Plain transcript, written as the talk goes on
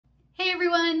Hey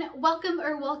everyone,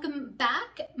 welcome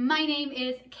back. My name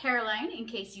is Caroline, in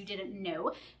case you didn't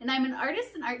know, and I'm an artist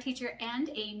and art teacher and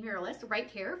a muralist right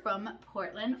here from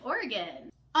Portland,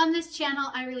 Oregon. On this channel,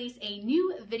 I release a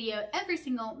new video every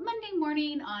single Monday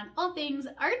morning on all things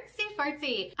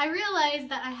artsy-fartsy. I realized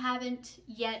that I haven't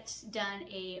yet done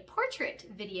a portrait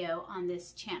video on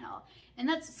this channel, and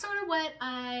that's sort of what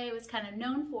I was kind of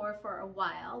known for a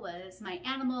while, was my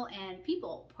animal and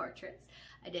people portraits.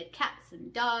 I did cats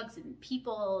and dogs and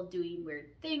people doing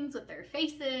weird things with their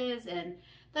faces, and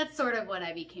that's sort of what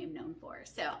I became known for.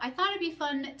 So I thought it'd be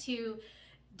fun to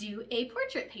do a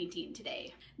portrait painting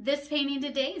today. This painting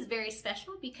today is very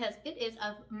special because it is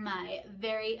of my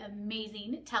very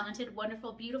amazing, talented,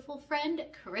 wonderful, beautiful friend,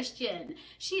 Christian.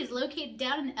 She is located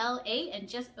down in LA and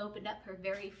just opened up her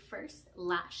very first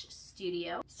lash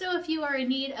studio. So if you are in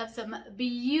need of some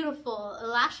beautiful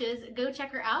lashes, go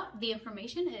check her out. The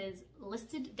information is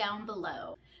listed down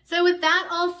below. So with that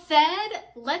all said,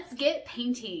 let's get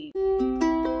painting.